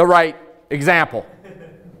not the right example.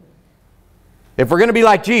 If we're going to be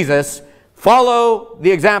like Jesus, follow the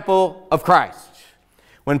example of Christ.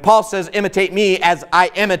 When Paul says, imitate me as I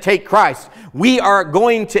imitate Christ, we are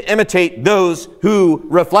going to imitate those who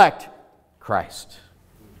reflect Christ.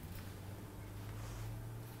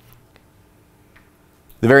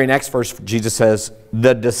 The very next verse, Jesus says,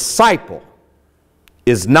 the disciple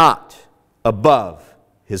is not above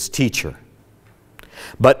his teacher,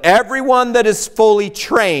 but everyone that is fully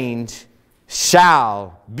trained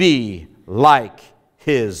shall be like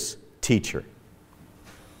his teacher.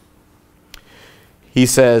 He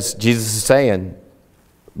says, Jesus is saying,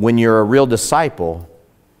 when you're a real disciple,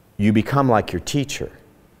 you become like your teacher.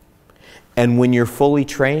 And when you're fully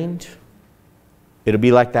trained, it'll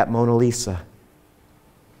be like that Mona Lisa.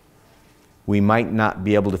 We might not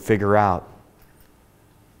be able to figure out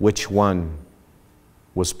which one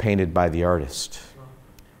was painted by the artist.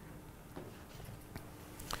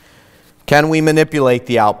 Can we manipulate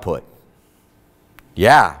the output?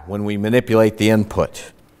 Yeah, when we manipulate the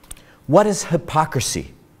input. What is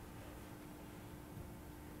hypocrisy?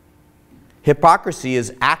 Hypocrisy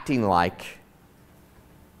is acting like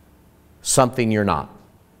something you're not.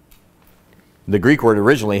 The Greek word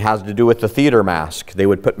originally has to do with the theater mask. They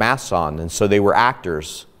would put masks on, and so they were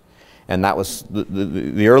actors. And that was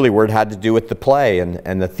the early word had to do with the play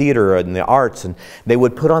and the theater and the arts. And they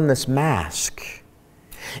would put on this mask.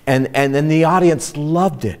 And then the audience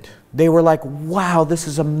loved it. They were like, wow, this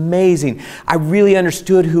is amazing. I really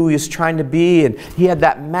understood who he was trying to be. And he had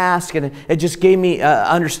that mask, and it just gave me an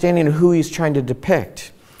understanding of who he's trying to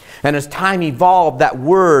depict. And as time evolved, that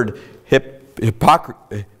word, hypocrite,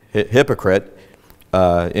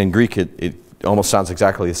 in Greek it almost sounds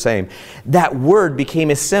exactly the same. That word became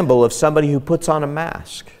a symbol of somebody who puts on a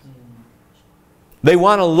mask. They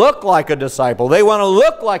want to look like a disciple. They want to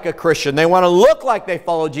look like a Christian. They want to look like they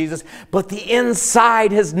follow Jesus. But the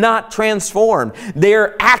inside has not transformed.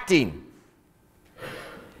 They're acting.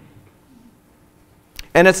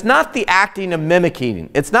 And it's not the acting of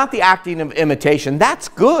mimicking. It's not the acting of imitation. That's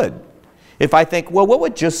good. If I think, well, what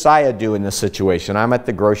would Josiah do in this situation? I'm at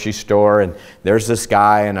the grocery store and there's this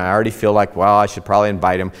guy and I already feel like, well, I should probably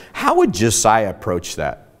invite him. How would Josiah approach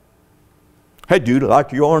that? Hey, dude, I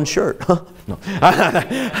like your orange shirt. No.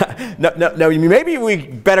 No, maybe we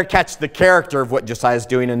better catch the character of what Josiah's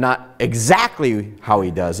doing and not exactly how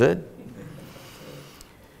he does it.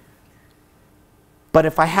 But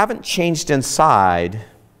if I haven't changed inside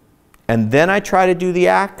and then I try to do the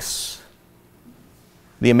acts,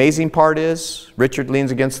 the amazing part is Richard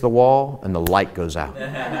leans against the wall and the light goes out.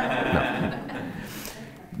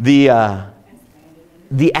 No.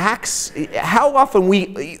 The acts, how often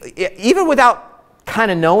we, even without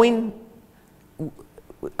kind of knowing,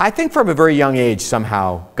 I think from a very young age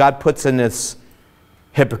somehow, God puts in this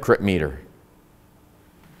hypocrite meter,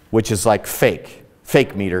 which is like fake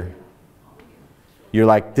meter. You're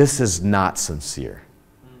like, this is not sincere.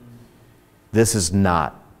 This is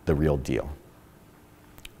not the real deal.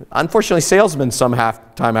 Unfortunately, salesmen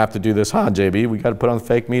time have to do this, huh, JB? We got to put on the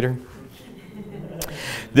fake meter.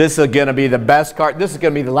 This is going to be the best car. This is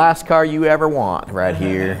going to be the last car you ever want right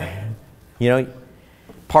here. You know,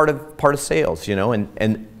 part of sales, you know,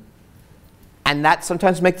 and that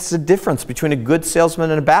sometimes makes a difference between a good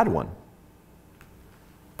salesman and a bad one.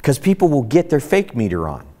 Because people will get their fake meter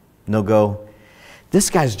on. And they'll go, this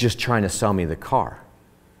guy's just trying to sell me the car.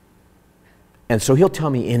 And so he'll tell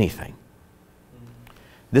me anything.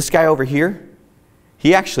 This guy over here,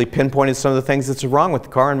 he actually pinpointed some of the things that's wrong with the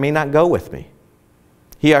car and may not go with me.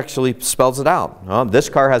 He actually spells it out. Oh, this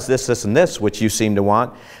car has this, this, and this, which you seem to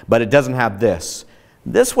want, but it doesn't have this.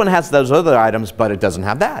 This one has those other items, but it doesn't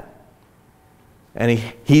have that. And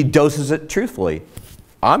he doses it truthfully.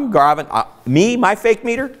 My fake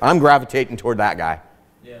meter, I'm gravitating toward that guy.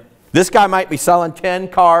 Yeah. This guy might be selling 10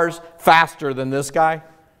 cars faster than this guy,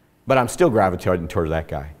 but I'm still gravitating toward that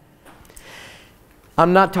guy.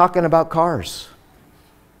 I'm not talking about cars.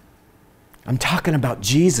 I'm talking about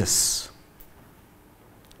Jesus.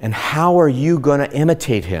 And how are you going to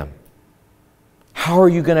imitate him? How are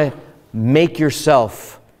you going to make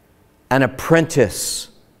yourself an apprentice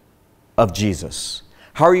of Jesus?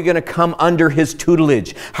 How are you going to come under his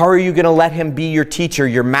tutelage? How are you going to let him be your teacher,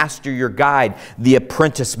 your master, your guide, the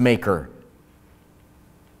apprentice maker?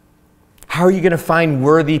 How are you going to find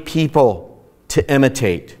worthy people to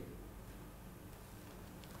imitate?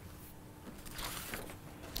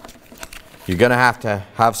 you're going to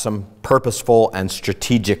have some purposeful and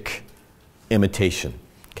strategic imitation.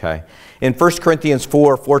 Okay? In 1 Corinthians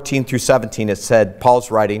 4:14 through 17, it said,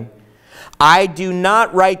 Paul's writing, I do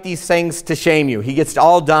not write these things to shame you. He gets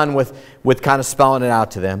all done with kind of spelling it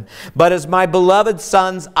out to them. But as my beloved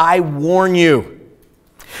sons, I warn you.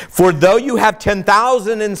 For though you have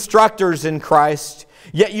 10,000 instructors in Christ,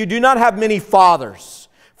 yet you do not have many fathers.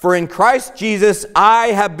 For in Christ Jesus I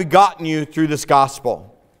have begotten you through this gospel.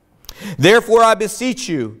 Therefore I beseech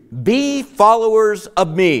you, be followers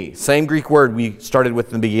of me. Same Greek word we started with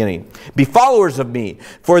in the beginning. Be followers of me.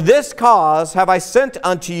 For this cause have I sent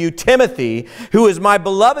unto you Timothy, who is my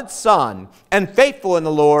beloved son, and faithful in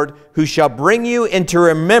the Lord, who shall bring you into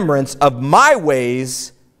remembrance of my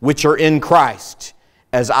ways which are in Christ,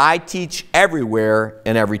 as I teach everywhere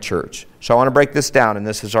in every church. So I want to break this down, and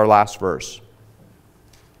this is our last verse.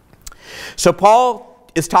 So Paul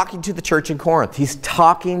is talking to the church in Corinth. He's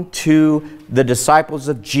talking to the disciples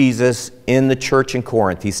of Jesus in the church in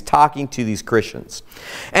Corinth. He's talking to these Christians.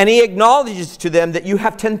 And he acknowledges to them that you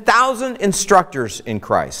have 10,000 instructors in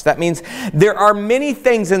Christ. That means there are many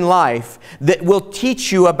things in life that will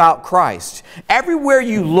teach you about Christ. Everywhere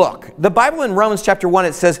you look, the Bible in Romans chapter 1,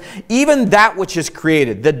 it says, even that which is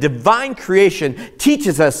created, the divine creation,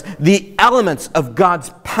 teaches us the elements of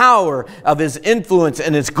God's power, of His influence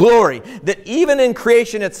and His glory. That even in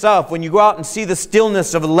creation itself, when you go out and see the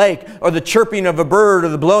stillness of a lake, or the chirping of a bird, or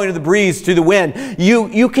the blowing of the breeze through the wind,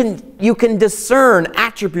 you can discern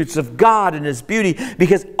attributes of God and His beauty,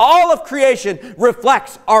 because all of creation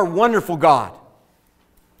reflects our wonderful God.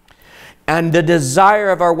 And the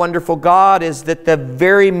desire of our wonderful God is that the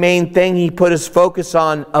very main thing He put His focus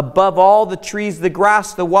on, above all the trees, the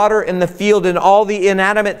grass, the water, and the field, and all the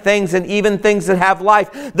inanimate things, and even things that have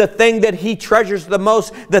life, the thing that He treasures the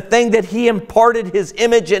most, the thing that He imparted His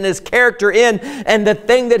image and His character in, and the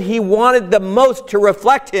thing that He wanted the most to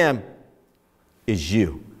reflect Him, is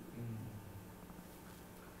you.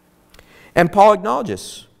 And Paul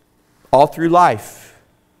acknowledges, all through life,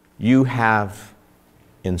 you have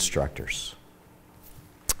instructors.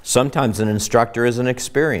 Sometimes an instructor is an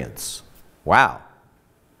experience. Wow.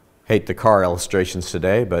 Hate the car illustrations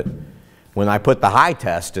today, but when I put the high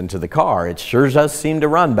test into the car, it sure does seem to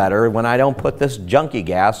run better when I don't put this junky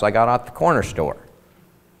gas I got off the corner store.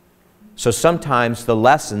 So sometimes the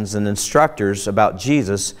lessons and instructors about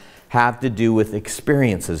Jesus have to do with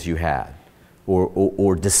experiences you had,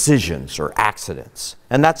 or decisions or accidents.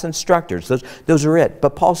 And that's instructors. Those are it.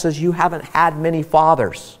 But Paul says you haven't had many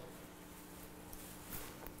fathers.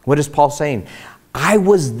 What is Paul saying? I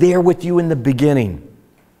was there with you in the beginning.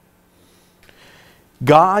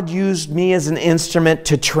 God used me as an instrument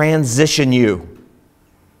to transition you.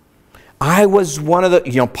 I was one of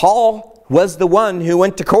the, Paul was the one who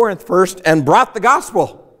went to Corinth first and brought the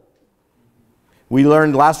gospel. We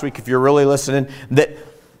learned last week, if you're really listening, that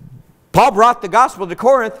Paul brought the gospel to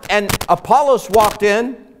Corinth, and Apollos walked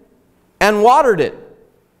in and watered it.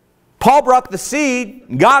 Paul brought the seed,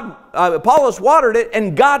 Apollos watered it,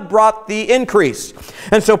 and God brought the increase.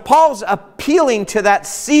 And so Paul's appealing to that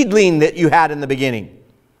seedling that you had in the beginning.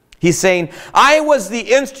 He's saying, I was the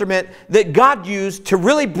instrument that God used to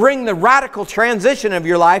really bring the radical transition of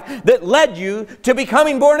your life that led you to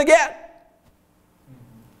becoming born again.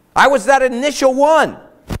 I was that initial one.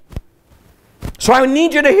 So I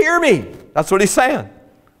need you to hear me. That's what he's saying.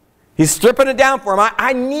 He's stripping it down for him.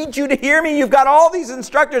 I need you to hear me. You've got all these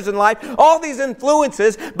instructors in life, all these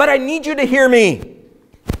influences, but I need you to hear me.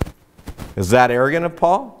 Is that arrogant of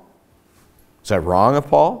Paul? Is that wrong of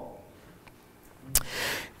Paul?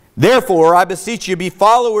 Therefore, I beseech you, be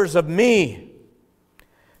followers of me.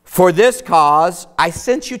 For this cause, I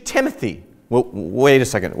sent you Timothy. Well, wait a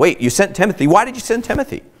second. Wait, you sent Timothy. Why did you send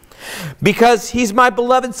Timothy? Because he's my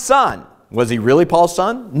beloved son. Was he really Paul's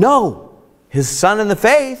son? No. His son in the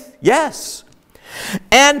faith? Yes.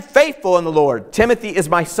 And faithful in the Lord. Timothy is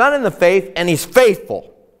my son in the faith, and he's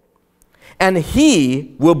faithful. And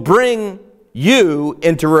he will bring you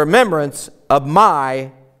into remembrance of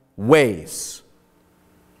my ways.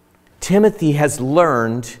 Timothy has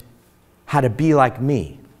learned how to be like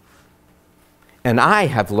me. And I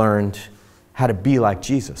have learned how to be like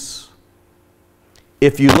Jesus.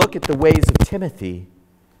 If you look at the ways of Timothy,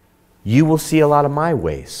 you will see a lot of my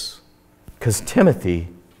ways, because Timothy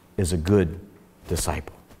is a good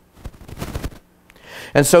disciple.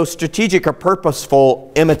 And so strategic or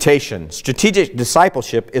purposeful imitation, strategic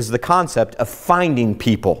discipleship is the concept of finding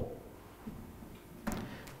people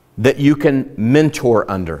that you can mentor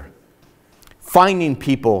under, finding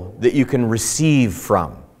people that you can receive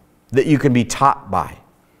from, that you can be taught by,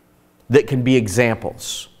 that can be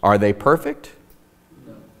examples. Are they perfect?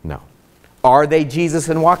 No. Are they Jesus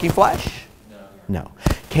in walking flesh? No. No.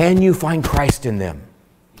 Can you find Christ in them?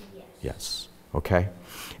 Yes. Okay.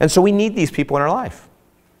 And so we need these people in our life.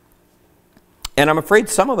 And I'm afraid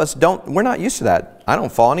some of us we're not used to that. I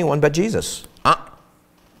don't follow anyone but Jesus.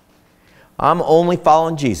 I'm only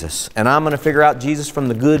following Jesus. And I'm going to figure out Jesus from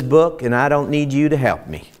the good book, and I don't need you to help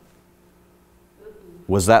me.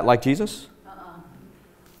 Was that like Jesus?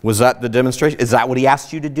 Was that the demonstration? Is that what he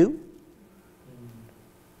asked you to do?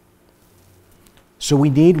 So we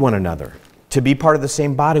need one another. To be part of the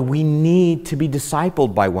same body, we need to be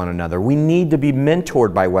discipled by one another. We need to be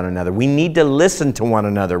mentored by one another. We need to listen to one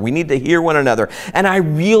another. We need to hear one another. And I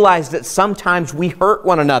realize that sometimes we hurt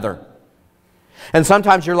one another. And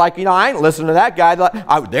sometimes you're like, I ain't listening to that guy.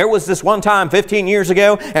 There was this one time 15 years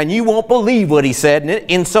ago, and you won't believe what he said, and it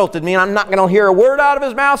insulted me, and I'm not going to hear a word out of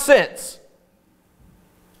his mouth since.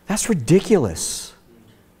 That's ridiculous.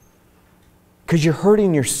 Because you're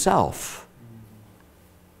hurting yourself.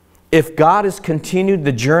 If God has continued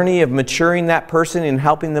the journey of maturing that person and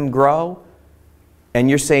helping them grow, and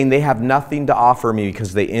you're saying they have nothing to offer me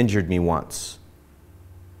because they injured me once.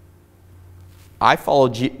 I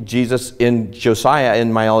followed Jesus in Josiah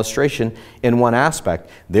in my illustration in one aspect.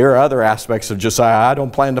 There are other aspects of Josiah I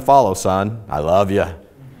don't plan to follow, son. I love you,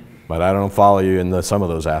 but I don't follow you in some of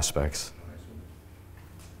those aspects.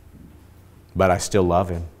 But I still love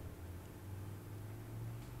him.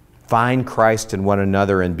 Find Christ in one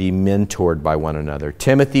another and be mentored by one another.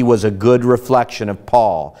 Timothy was a good reflection of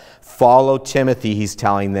Paul. Follow Timothy, he's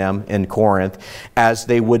telling them in Corinth, as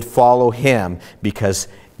they would follow him, because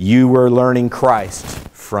you were learning Christ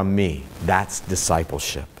from me. That's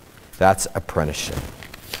discipleship. That's apprenticeship.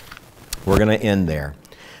 We're going to end there.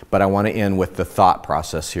 But I want to end with the thought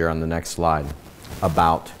process here on the next slide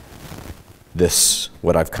about this,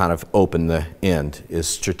 what I've kind of opened the end, is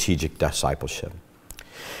strategic discipleship.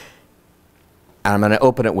 And I'm going to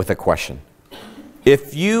open it with a question.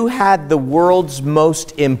 If you had the world's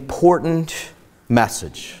most important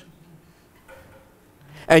message,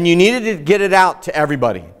 and you needed to get it out to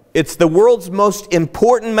everybody, it's the world's most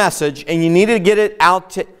important message, and you needed to get it out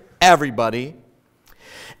to everybody,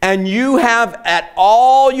 and you have at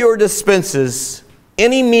all your dispenses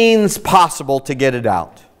any means possible to get it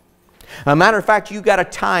out. As a matter of fact, you've got a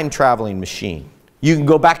time-traveling machine. You can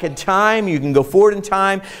go back in time, you can go forward in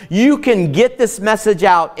time, you can get this message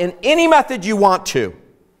out in any method you want to.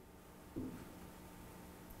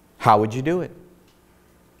 How would you do it?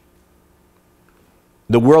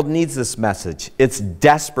 The world needs this message. It's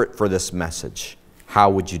desperate for this message. How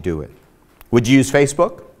would you do it? Would you use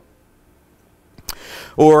Facebook?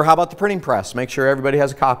 Or how about the printing press? Make sure everybody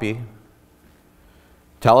has a copy.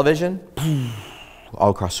 Television?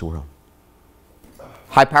 All across the world.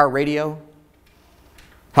 High-power radio?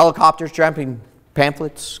 Helicopters dropping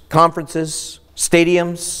pamphlets? Conferences?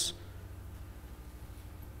 Stadiums?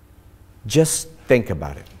 Just think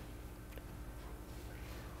about it.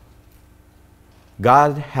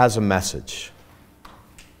 God has a message,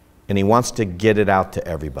 and he wants to get it out to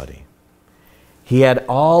everybody. He had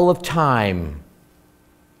all of time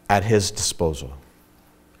at his disposal.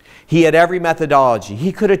 He had every methodology.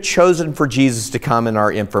 He could have chosen for Jesus to come in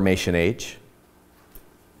our information age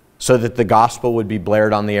so that the gospel would be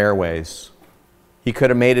blared on the airways. He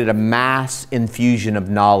could have made it a mass infusion of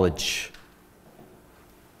knowledge.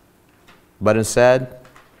 But instead,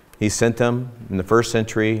 he sent them in the first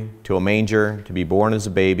century to a manger to be born as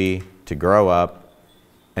a baby, to grow up,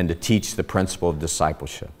 and to teach the principle of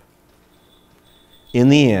discipleship. In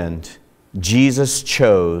the end, Jesus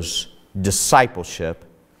chose discipleship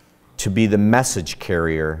to be the message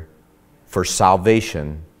carrier for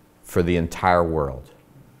salvation for the entire world.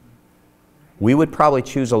 We would probably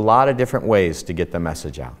choose a lot of different ways to get the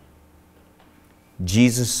message out.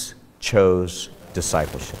 Jesus chose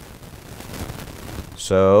discipleship.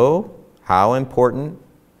 So, how important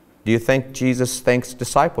do you think Jesus thinks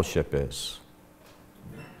discipleship is?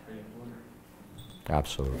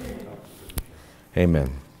 Absolutely.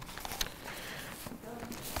 Amen.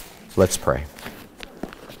 Let's pray.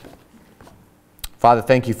 Father,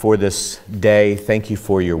 thank you for this day. Thank you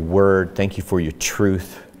for your word. Thank you for your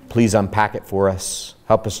truth. Please unpack it for us.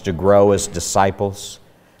 Help us to grow as disciples.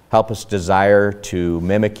 Help us desire to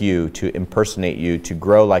mimic you, to impersonate you, to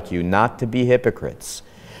grow like you, not to be hypocrites,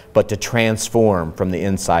 but to transform from the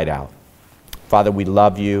inside out. Father, we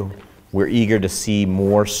love you. We're eager to see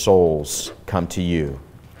more souls come to you.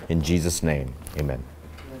 In Jesus' name, amen.